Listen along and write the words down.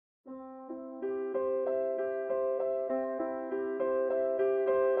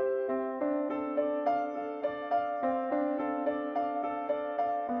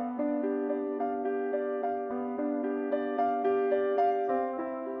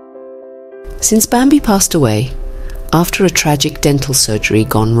Since Bambi passed away, after a tragic dental surgery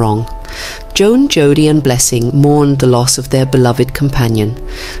gone wrong, Joan, Jody and Blessing mourned the loss of their beloved companion.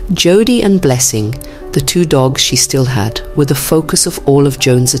 Jody and Blessing, the two dogs she still had, were the focus of all of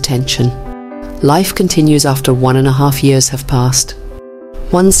Joan's attention. Life continues after 1.5 years have passed.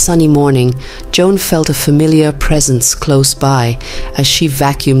 One sunny morning, Joan felt a familiar presence close by as she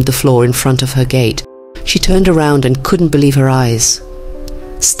vacuumed the floor in front of her gate. She turned around and couldn't believe her eyes.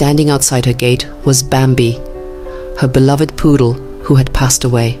 Standing outside her gate was Bambi, her beloved poodle who had passed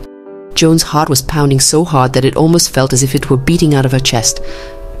away. Joan's heart was pounding so hard that it almost felt as if it were beating out of her chest.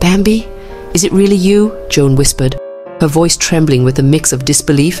 "Bambi, is it really you?" Joan whispered, her voice trembling with a mix of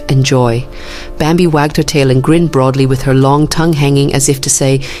disbelief and joy. Bambi wagged her tail and grinned broadly with her long tongue hanging as if to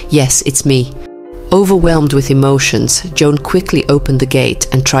say, "Yes, it's me." Overwhelmed with emotions, Joan quickly opened the gate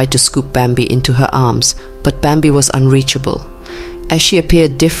and tried to scoop Bambi into her arms, but Bambi was unreachable. As she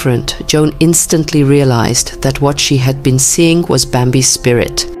appeared different, Joan instantly realized that what she had been seeing was Bambi's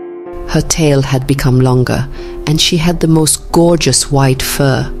spirit. Her tail had become longer, and she had the most gorgeous white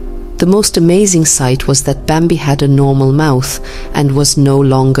fur. The most amazing sight was that Bambi had a normal mouth and was no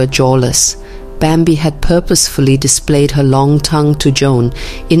longer jawless. Bambi had purposefully displayed her long tongue to Joan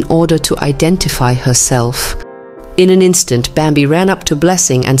in order to identify herself. In an instant, Bambi ran up to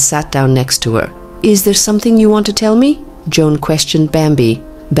Blessing and sat down next to her. "Is there something you want to tell me?" Joan questioned Bambi.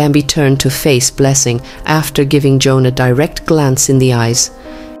 Bambi turned to face Blessing after giving Joan a direct glance in the eyes.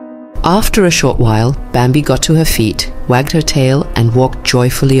 After a short while, Bambi got to her feet, wagged her tail and walked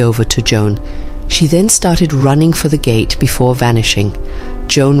joyfully over to Joan. She then started running for the gate before vanishing.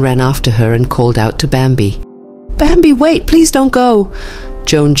 Joan ran after her and called out to Bambi. "Bambi, wait, please don't go!"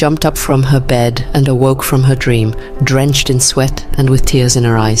 Joan jumped up from her bed and awoke from her dream, drenched in sweat and with tears in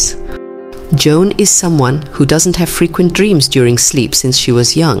her eyes. Joan is someone who doesn't have frequent dreams during sleep since she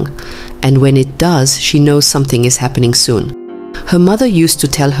was young, and when it does, she knows something is happening soon. Her mother used to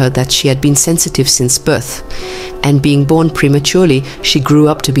tell her that she had been sensitive since birth, and being born prematurely, she grew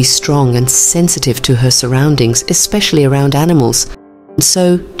up to be strong and sensitive to her surroundings, especially around animals. And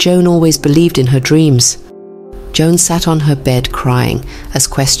so, Joan always believed in her dreams. Joan sat on her bed crying as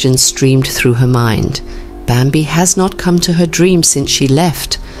questions streamed through her mind. Bambi has not come to her dreams since she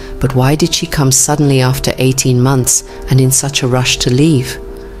left, but why did she come suddenly after 18 months and in such a rush to leave?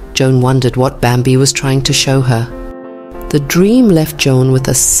 Joan wondered what Bambi was trying to show her. The dream left Joan with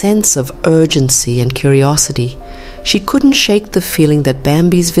a sense of urgency and curiosity. She couldn't shake the feeling that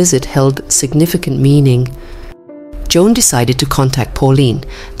Bambi's visit held significant meaning. Joan decided to contact Pauline,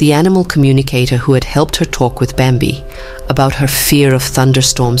 the animal communicator who had helped her talk with Bambi, about her fear of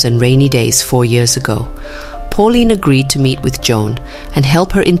thunderstorms and rainy days 4 years ago. Pauline agreed to meet with Joan and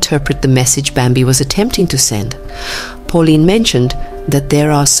help her interpret the message Bambi was attempting to send. Pauline mentioned that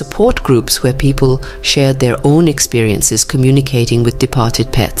there are support groups where people shared their own experiences communicating with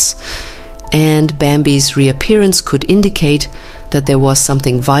departed pets, and Bambi's reappearance could indicate that there was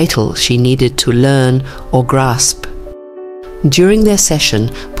something vital she needed to learn or grasp. During their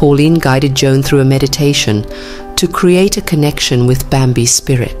session, Pauline guided Joan through a meditation to create a connection with Bambi's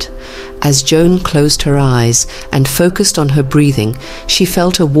spirit. As Joan closed her eyes and focused on her breathing, she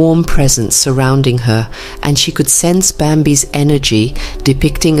felt a warm presence surrounding her, and she could sense Bambi's energy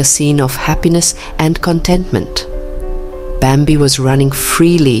depicting a scene of happiness and contentment. Bambi was running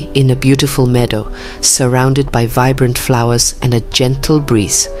freely in a beautiful meadow, surrounded by vibrant flowers and a gentle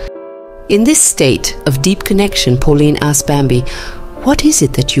breeze. In this state of deep connection, Pauline asked Bambi, "What is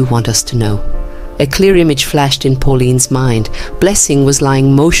it that you want us to know?" A clear image flashed in Pauline's mind. Blessing was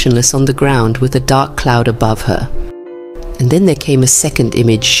lying motionless on the ground with a dark cloud above her. And then there came a second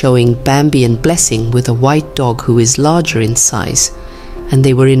image showing Bambi and Blessing with a white dog who is larger in size, and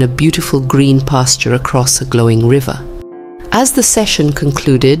they were in a beautiful green pasture across a glowing river. As the session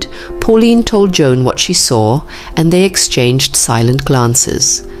concluded, Pauline told Joan what she saw, and they exchanged silent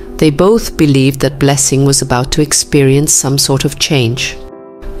glances. They both believed that Blessing was about to experience some sort of change.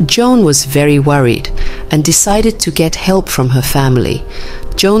 Joan was very worried and decided to get help from her family.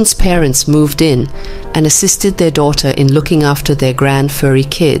 Joan's parents moved in and assisted their daughter in looking after their grand furry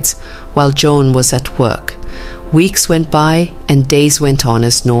kids while Joan was at work. Weeks went by and days went on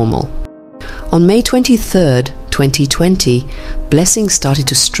as normal. On May 23rd, 2020, Blessing started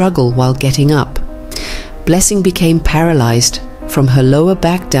to struggle while getting up. Blessing became paralyzed from her lower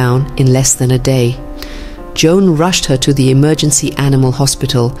back down in less than a day. Joan rushed her to the emergency animal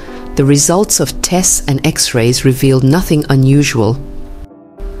hospital. The results of tests and x-rays revealed nothing unusual.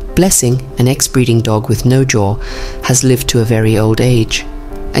 Blessing, an ex-breeding dog with no jaw, has lived to a very old age,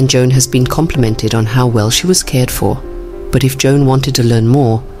 and Joan has been complimented on how well she was cared for. But if Joan wanted to learn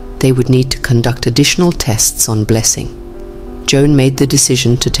more, they would need to conduct additional tests on Blessing. Joan made the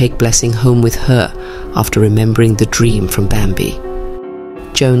decision to take Blessing home with her after remembering the dream from Bambi.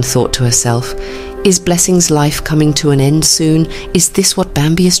 Joan thought to herself, "Is Blessing's life coming to an end soon? Is this what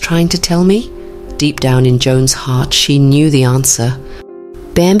Bambi is trying to tell me?" Deep down in Joan's heart, she knew the answer.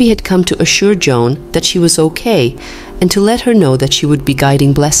 Bambi had come to assure Joan that she was okay and to let her know that she would be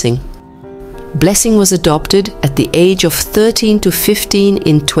guiding Blessing. Blessing was adopted at the age of 13 to 15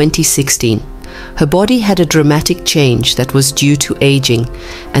 in 2016. Her body had a dramatic change that was due to aging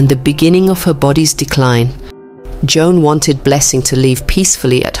and the beginning of her body's decline. Joan wanted Blessing to live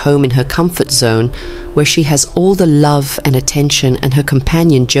peacefully at home in her comfort zone, where she has all the love and attention and her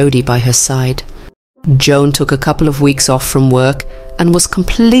companion Jody by her side. Joan took a couple of weeks off from work and was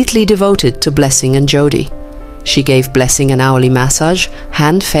completely devoted to Blessing and Jody. She gave Blessing an hourly massage,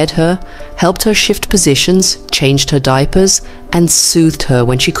 hand-fed her, helped her shift positions, changed her diapers, and soothed her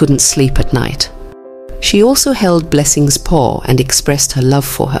when she couldn't sleep at night. She also held Blessing's paw and expressed her love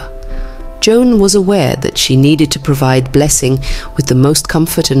for her. Joan was aware that she needed to provide Blessing with the most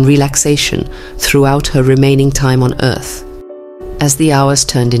comfort and relaxation throughout her remaining time on Earth. As the hours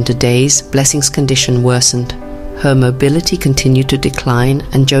turned into days, Blessing's condition worsened. Her mobility continued to decline,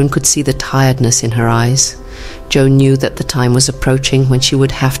 and Joan could see the tiredness in her eyes. Joan knew that the time was approaching when she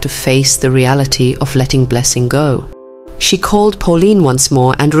would have to face the reality of letting Blessing go. She called Pauline once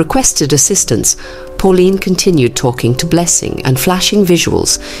more and requested assistance. Pauline continued talking to Blessing and flashing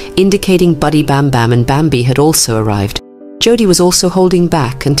visuals, indicating Buddy Bam Bam and Bambi had also arrived. Jody was also holding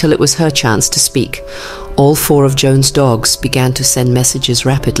back until it was her chance to speak. All 4 of Joan's dogs began to send messages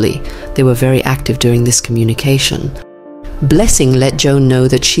rapidly. They were very active during this communication. Blessing let Joan know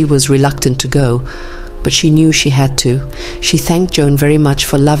that she was reluctant to go, but she knew she had to. She thanked Joan very much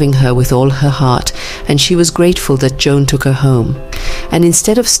for loving her with all her heart, and she was grateful that Joan took her home. And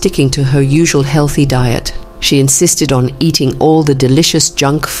instead of sticking to her usual healthy diet, she insisted on eating all the delicious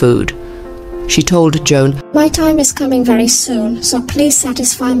junk food. She told Joan, "My time is coming very soon, so please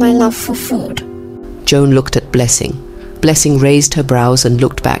satisfy my love for food." Joan looked at Blessing. Blessing raised her brows and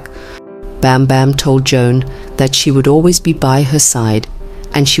looked back. Bam Bam told Joan that she would always be by her side,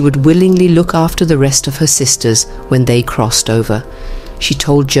 and she would willingly look after the rest of her sisters when they crossed over. She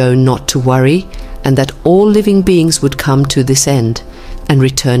told Joan not to worry, and that all living beings would come to this end and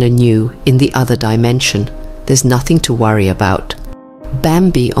return anew in the other dimension. There's nothing to worry about.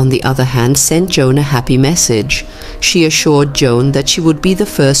 Bambi, on the other hand, sent Joan a happy message. She assured Joan that she would be the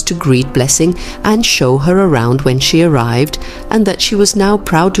first to greet Blessing and show her around when she arrived, and that she was now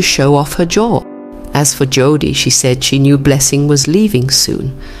proud to show off her jaw. As for Jody, she said she knew Blessing was leaving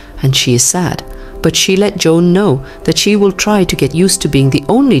soon, and she is sad, but she let Joan know that she will try to get used to being the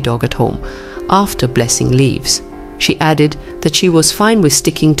only dog at home after Blessing leaves. She added that she was fine with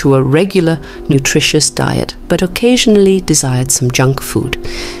sticking to a regular, nutritious diet, but occasionally desired some junk food.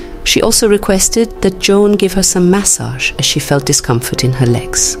 She also requested that Joan give her some massage as she felt discomfort in her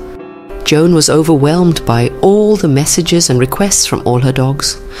legs. Joan was overwhelmed by all the messages and requests from all her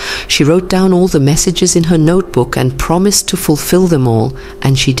dogs. She wrote down all the messages in her notebook and promised to fulfill them all,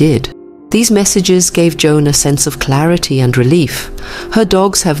 and she did. These messages gave Joan a sense of clarity and relief. Her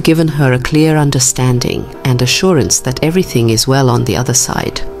dogs have given her a clear understanding and assurance that everything is well on the other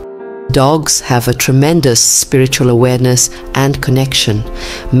side. Dogs have a tremendous spiritual awareness and connection,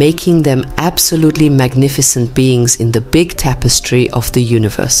 making them absolutely magnificent beings in the big tapestry of the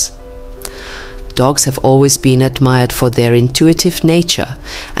universe. Dogs have always been admired for their intuitive nature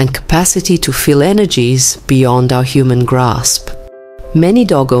and capacity to feel energies beyond our human grasp. Many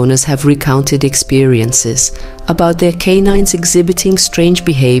dog owners have recounted experiences about their canines exhibiting strange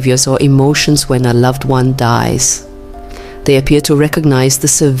behaviors or emotions when a loved one dies. They appear to recognize the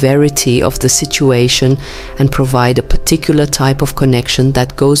severity of the situation and provide a particular type of connection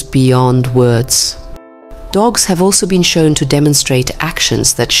that goes beyond words. Dogs have also been shown to demonstrate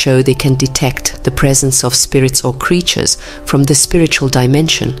actions that show they can detect the presence of spirits or creatures from the spiritual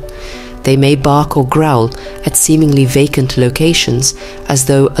dimension. They may bark or growl at seemingly vacant locations, as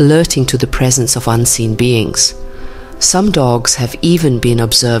though alerting to the presence of unseen beings. Some dogs have even been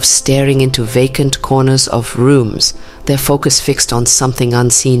observed staring into vacant corners of rooms, their focus fixed on something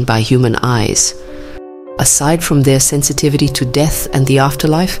unseen by human eyes. Aside from their sensitivity to death and the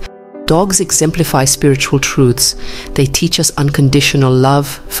afterlife, dogs exemplify spiritual truths. They teach us unconditional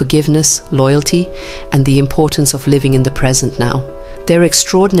love, forgiveness, loyalty, and the importance of living in the present now. Their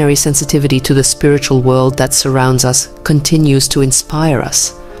extraordinary sensitivity to the spiritual world that surrounds us continues to inspire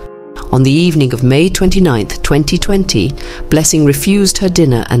us. On the evening of May 29, 2020, Blessing refused her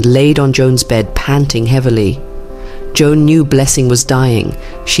dinner and laid on Joan's bed, panting heavily. Joan knew Blessing was dying.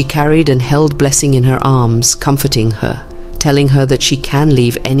 She carried and held Blessing in her arms, comforting her, telling her that she can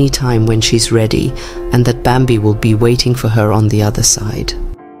leave any time when she's ready, and that Bambi will be waiting for her on the other side.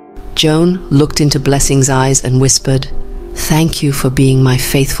 Joan looked into Blessing's eyes and whispered, "Thank you for being my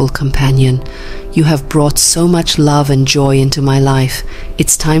faithful companion. You have brought so much love and joy into my life.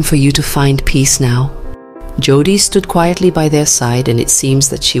 It's time for you to find peace now." Jody stood quietly by their side, and it seems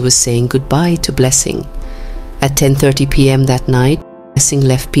that she was saying goodbye to Blessing. At 10:30 p.m. that night, Blessing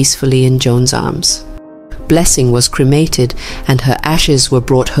left peacefully in Joan's arms. Blessing was cremated, and her ashes were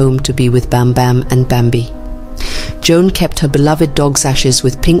brought home to be with Bam Bam and Bambi. Joan kept her beloved dog's ashes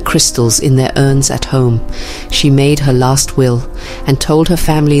with pink crystals in their urns at home. She made her last will and told her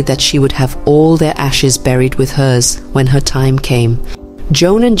family that she would have all their ashes buried with hers when her time came.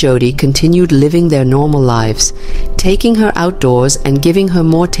 Joan and Jody continued living their normal lives, taking her outdoors and giving her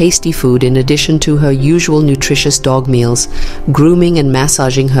more tasty food in addition to her usual nutritious dog meals, grooming and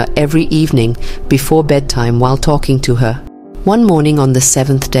massaging her every evening before bedtime while talking to her. One morning on the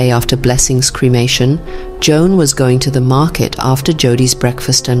 7th day after Blessing's cremation, Joan was going to the market after Jody's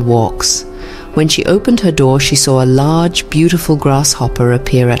breakfast and walks. When she opened her door, she saw a large, beautiful grasshopper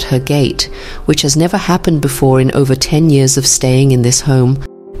appear at her gate, which has never happened before in over 10 years of staying in this home.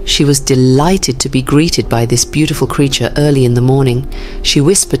 She was delighted to be greeted by this beautiful creature early in the morning. She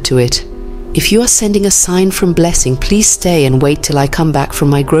whispered to it, "If you are sending a sign from Blessing, please stay and wait till I come back from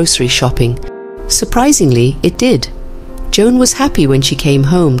my grocery shopping." Surprisingly, it did. Joan was happy when she came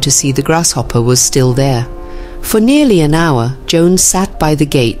home to see the grasshopper was still there. For nearly an hour, Joan sat by the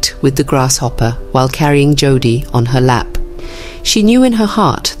gate with the grasshopper while carrying Jody on her lap. She knew in her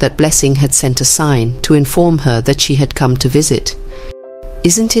heart that Blessing had sent a sign to inform her that she had come to visit.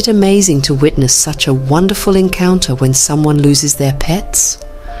 Isn't it amazing to witness such a wonderful encounter when someone loses their pets?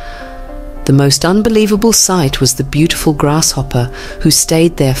 The most unbelievable sight was the beautiful grasshopper, who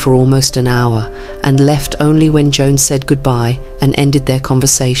stayed there for almost an hour and left only when Joan said goodbye and ended their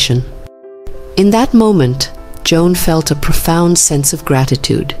conversation. In that moment, Joan felt a profound sense of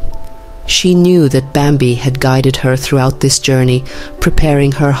gratitude. She knew that Bambi had guided her throughout this journey,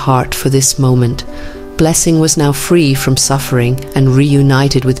 preparing her heart for this moment. Blessing was now free from suffering and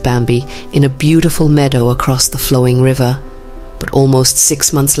reunited with Bambi in a beautiful meadow across the flowing river. But almost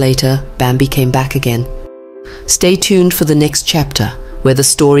 6 months later, Bambi came back again. Stay tuned for the next chapter, where the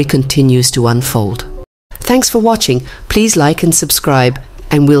story continues to unfold. Thanks for watching. Please like and subscribe,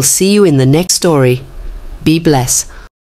 and we'll see you in the next story. Be blessed.